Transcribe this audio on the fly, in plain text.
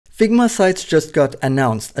Figma Sites just got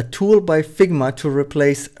announced, a tool by Figma to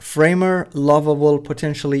replace Framer, Lovable,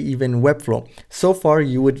 potentially even Webflow. So far,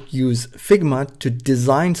 you would use Figma to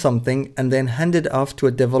design something and then hand it off to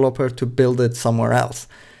a developer to build it somewhere else.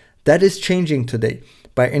 That is changing today.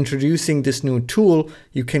 By introducing this new tool,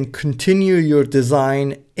 you can continue your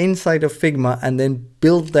design inside of Figma and then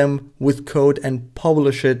build them with code and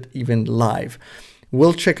publish it even live.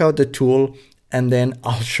 We'll check out the tool and then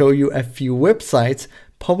I'll show you a few websites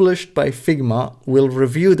published by Figma. We'll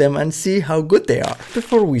review them and see how good they are.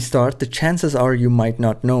 Before we start, the chances are you might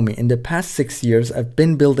not know me. In the past 6 years, I've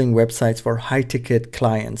been building websites for high-ticket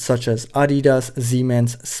clients such as Adidas,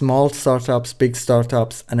 Siemens, small startups, big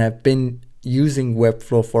startups, and I've been using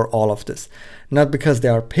Webflow for all of this. Not because they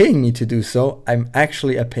are paying me to do so. I'm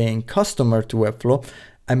actually a paying customer to Webflow.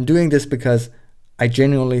 I'm doing this because I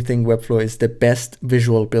genuinely think Webflow is the best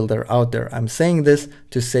visual builder out there. I'm saying this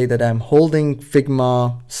to say that I'm holding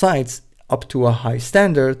Figma Sites up to a high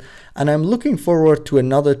standard, and I'm looking forward to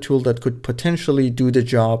another tool that could potentially do the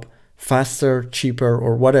job faster, cheaper,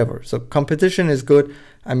 or whatever. So competition is good.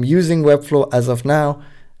 I'm using Webflow as of now.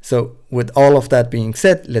 So with all of that being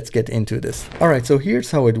said, let's get into this. All right, so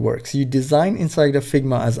here's how it works. You design inside of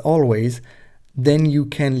Figma as always. Then you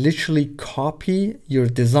can literally copy your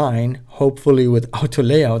design, hopefully with auto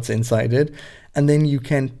layouts inside it, and then you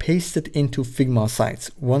can paste it into Figma Sites.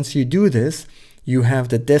 Once you do this, you have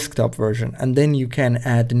the desktop version, and then you can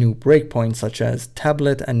add new breakpoints such as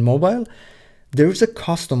tablet and mobile. There's a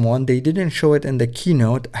custom one. They didn't show it in the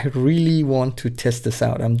keynote. I really want to test this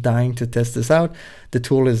out. I'm dying to test this out. The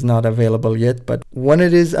tool is not available yet, but when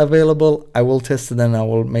it is available, I will test it and I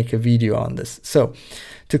will make a video on this. So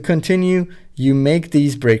to continue, you make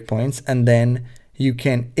these breakpoints and then you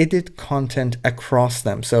can edit content across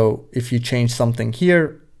them. So if you change something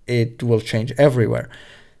here, it will change everywhere.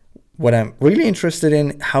 What I'm really interested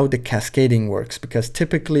in, how the cascading works, because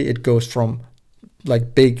typically it goes from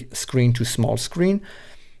like big screen to small screen.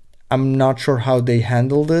 I'm not sure how they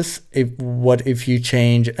handle this. What if you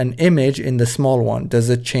change an image in the small one? Does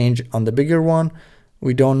it change on the bigger one?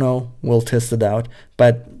 We don't know. We'll test it out.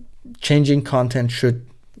 But changing content should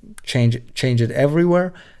change it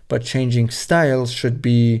everywhere, but changing styles should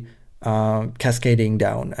be cascading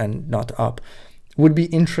down and not up. Would be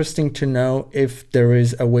interesting to know if there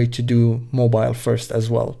is a way to do mobile first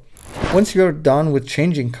as well. Once you're done with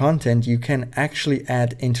changing content, you can actually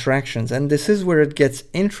add interactions, and this is where it gets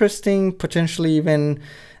interesting, potentially even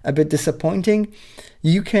a bit disappointing.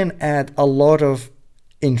 You can add a lot of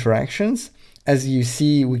interactions. As you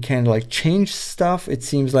see, we can like change stuff. It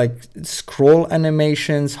seems like scroll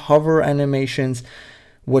animations, hover animations.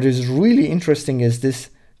 What is really interesting is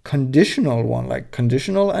this conditional one, like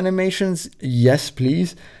conditional animations. Yes,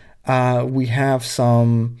 please. We have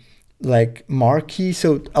some like marquee.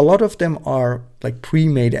 So a lot of them are like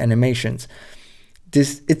pre-made animations.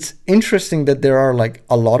 It's interesting that there are like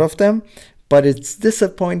a lot of them, but it's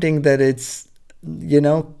disappointing that it's, you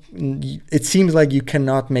know, it seems like you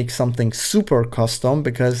cannot make something super custom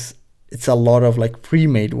because it's a lot of like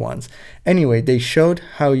pre-made ones. Anyway, they showed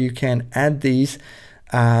how you can add these.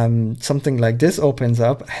 Something like this opens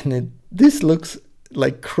up and this looks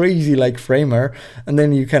like crazy like Framer, and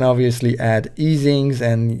then you can obviously add easings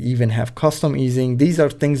and even have custom easing. These are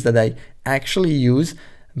things that I actually use,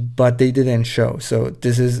 but they didn't show. So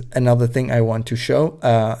this is another thing I want to show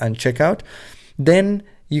and check out. Then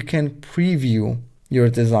you can preview your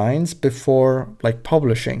designs before like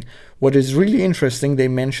publishing. What is really interesting, they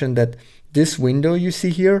mentioned that this window you see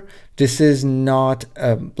here, this is not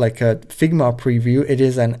like a Figma preview. It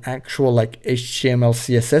is an actual like HTML,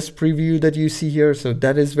 CSS preview that you see here. So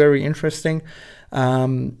that is very interesting.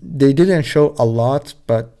 They didn't show a lot,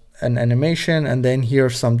 but an animation, and then here are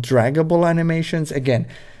some draggable animations. Again,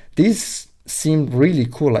 these seem really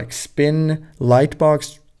cool, like spin,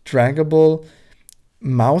 lightbox, draggable,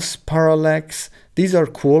 mouse parallax. These are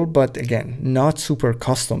cool, but again, not super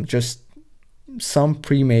custom, just some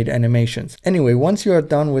pre-made animations. Anyway, once you are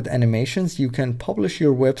done with animations, you can publish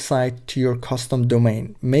your website to your custom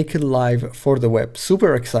domain, make it live for the web.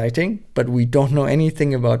 Super exciting, but we don't know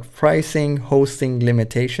anything about pricing, hosting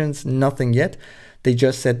limitations, nothing yet. They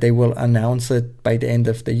just said they will announce it by the end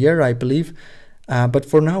of the year, I believe. But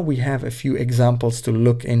for now, we have a few examples to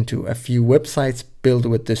look into, a few websites built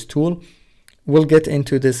with this tool. We'll get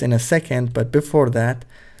into this in a second, but before that,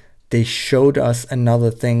 they showed us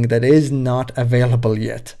another thing that is not available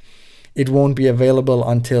yet. It won't be available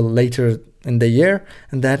until later in the year,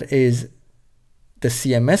 and that is the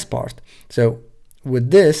CMS part. So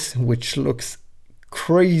with this, which looks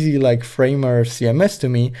crazy like Framer CMS to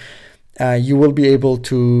me, you will be able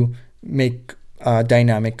to make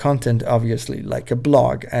dynamic content, obviously, like a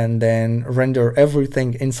blog, and then render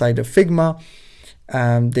everything inside of Figma.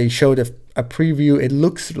 They showed a preview. It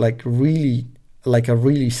looks like a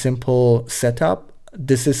really simple setup.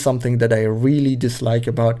 This is something that I really dislike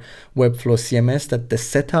about Webflow CMS, that the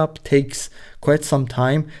setup takes quite some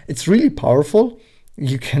time. It's really powerful.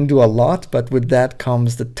 You can do a lot, but with that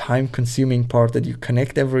comes the time-consuming part that you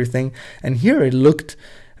connect everything. And here it looked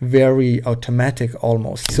very automatic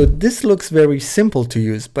almost. So this looks very simple to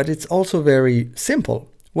use, but it's also very simple.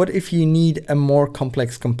 What if you need a more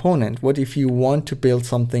complex component? What if you want to build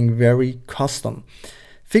something very custom?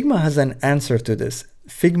 Figma has an answer to this.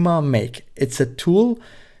 Figma Make. It's a tool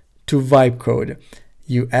to vibe code.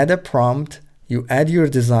 You add a prompt, you add your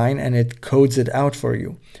design, and it codes it out for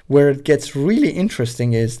you. Where it gets really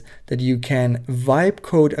interesting is that you can vibe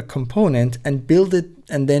code a component and build it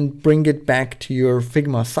and then bring it back to your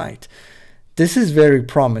Figma site. This is very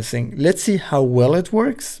promising. Let's see how well it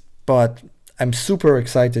works, but I'm super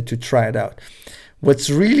excited to try it out. What's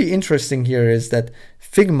really interesting here is that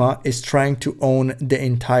Figma is trying to own the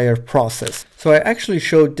entire process. So I actually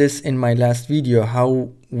showed this in my last video, how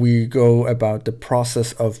we go about the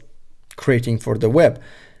process of creating for the web.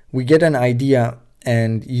 We get an idea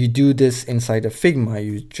and you do this inside of Figma.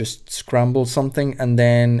 You just scramble something and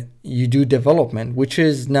then you do development, which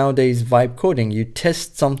is nowadays vibe coding. You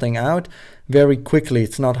test something out very quickly.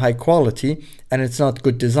 It's not high quality and it's not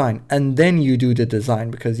good design. And then you do the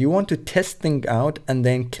design because you want to test things out and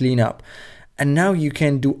then clean up. And now you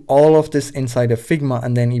can do all of this inside of Figma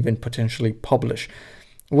and then even potentially publish.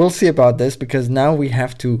 We'll see about this because now we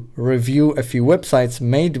have to review a few websites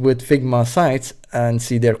made with Figma Sites and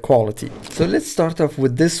see their quality. So let's start off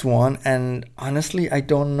with this one. And honestly, I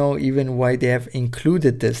don't know even why they have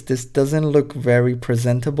included this. This doesn't look very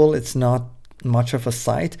presentable. It's not much of a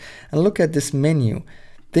site. And look at this menu.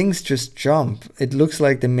 Things just jump. It looks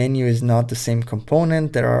like the menu is not the same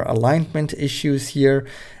component. There are alignment issues here.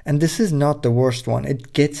 And this is not the worst one.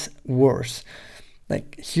 It gets worse.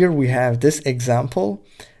 Like here we have this example.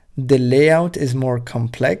 The layout is more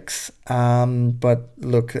complex, but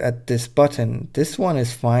look at this button. This one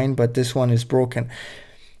is fine, but this one is broken.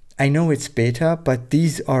 I know it's beta, but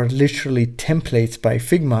these are literally templates by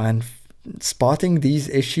Figma, and spotting these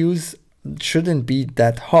issues shouldn't be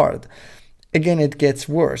that hard. Again, it gets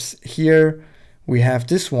worse. Here we have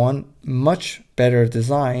this one, much better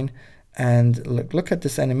design, and look at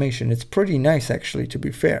this animation. It's pretty nice actually, to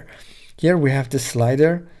be fair. Here we have this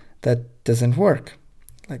slider that doesn't work.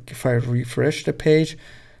 Like if I refresh the page,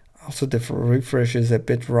 also the refresh is a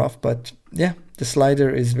bit rough, but yeah, the slider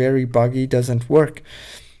is very buggy, doesn't work.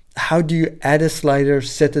 How do you add a slider,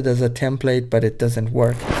 set it as a template, but it doesn't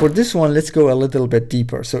work? For this one, let's go a little bit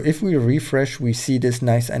deeper. So if we refresh, we see this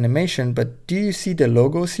nice animation, but do you see the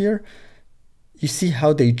logos here? You see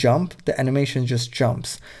how they jump? The animation just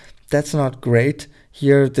jumps. That's not great.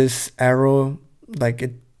 Here, this arrow,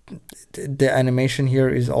 the animation here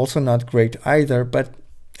is also not great either. But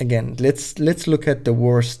again, let's look at the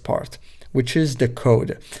worst part, which is the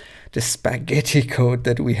code, the spaghetti code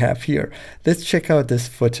that we have here. Let's check out this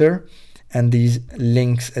footer and these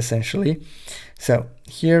links essentially. So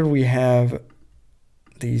here we have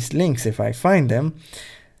these links. If I find them,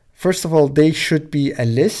 first of all, they should be a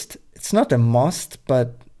list. It's not a must,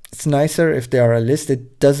 but it's nicer if they are a list.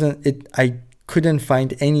 I couldn't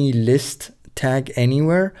find any list tag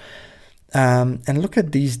anywhere. And look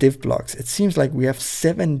at these div blocks. It seems like we have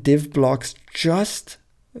 7 div blocks just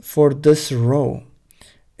for this row.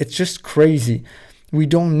 It's just crazy. We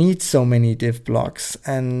don't need so many div blocks,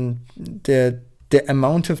 and the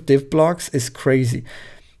amount of div blocks is crazy.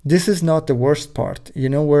 This is not the worst part. You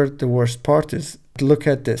know where the worst part is? Look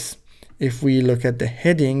at this. If we look at the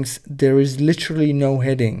headings, there is literally no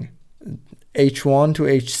heading. H1 to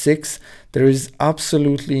H6, there is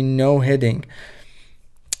absolutely no heading.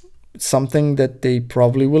 Something that they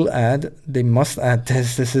probably will add. They must add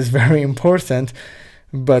this. This is very important.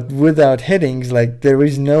 But without headings, like, there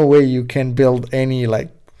is no way you can build any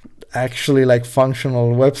actually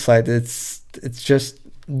functional website. It's just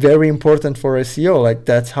very important for SEO. Like,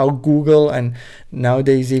 that's how Google and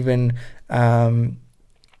nowadays even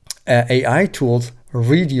AI tools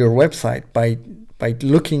read your website, by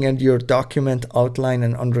looking at your document outline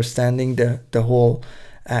and understanding the whole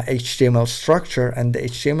HTML structure. And the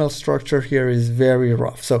HTML structure here is very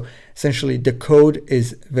rough. So essentially the code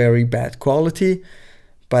is very bad quality,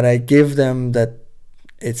 but I give them that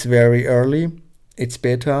it's very early, it's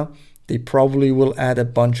beta. They probably will add a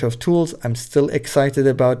bunch of tools. I'm still excited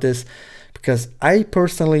about this because I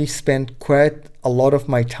personally spent quite a lot of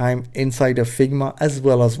my time inside of Figma as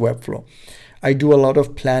well as Webflow. I do a lot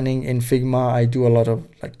of planning in Figma. I do a lot of,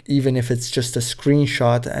 like, even if it's just a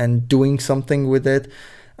screenshot and doing something with it,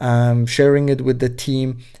 sharing it with the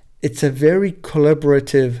team. It's a very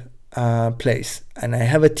collaborative place, and I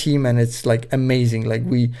have a team, and it's like amazing. Like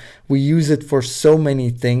we use it for so many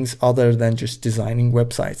things other than just designing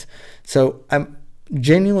websites. So I'm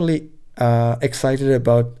genuinely excited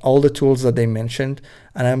about all the tools that they mentioned,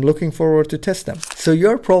 and I'm looking forward to test them. So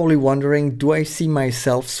you're probably wondering, do I see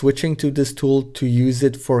myself switching to this tool to use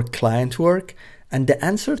it for client work? And the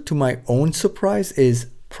answer, to my own surprise, is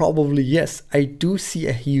probably yes. I do see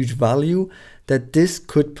a huge value that this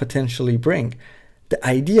could potentially bring. The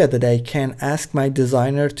idea that I can ask my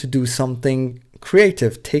designer to do something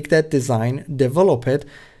creative, take that design, develop it,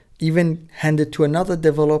 even hand it to another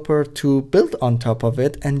developer to build on top of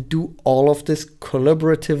it, and do all of this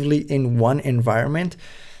collaboratively in one environment.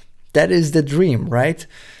 That is the dream, right?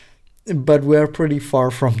 But we're pretty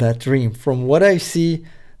far from that dream. From what I see,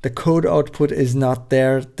 the code output is not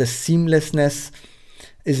there. The seamlessness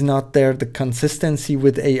is not there. The consistency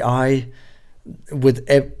with AI, with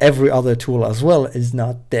every other tool as well, is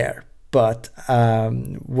not there. But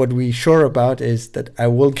what we're sure about is that I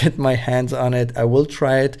will get my hands on it, I will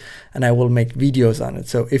try it, and I will make videos on it.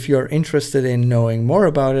 So if you're interested in knowing more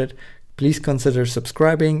about it, please consider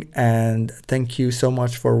subscribing, and thank you so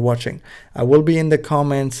much for watching. I will be in the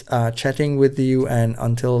comments chatting with you, and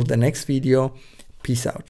until the next video, peace out.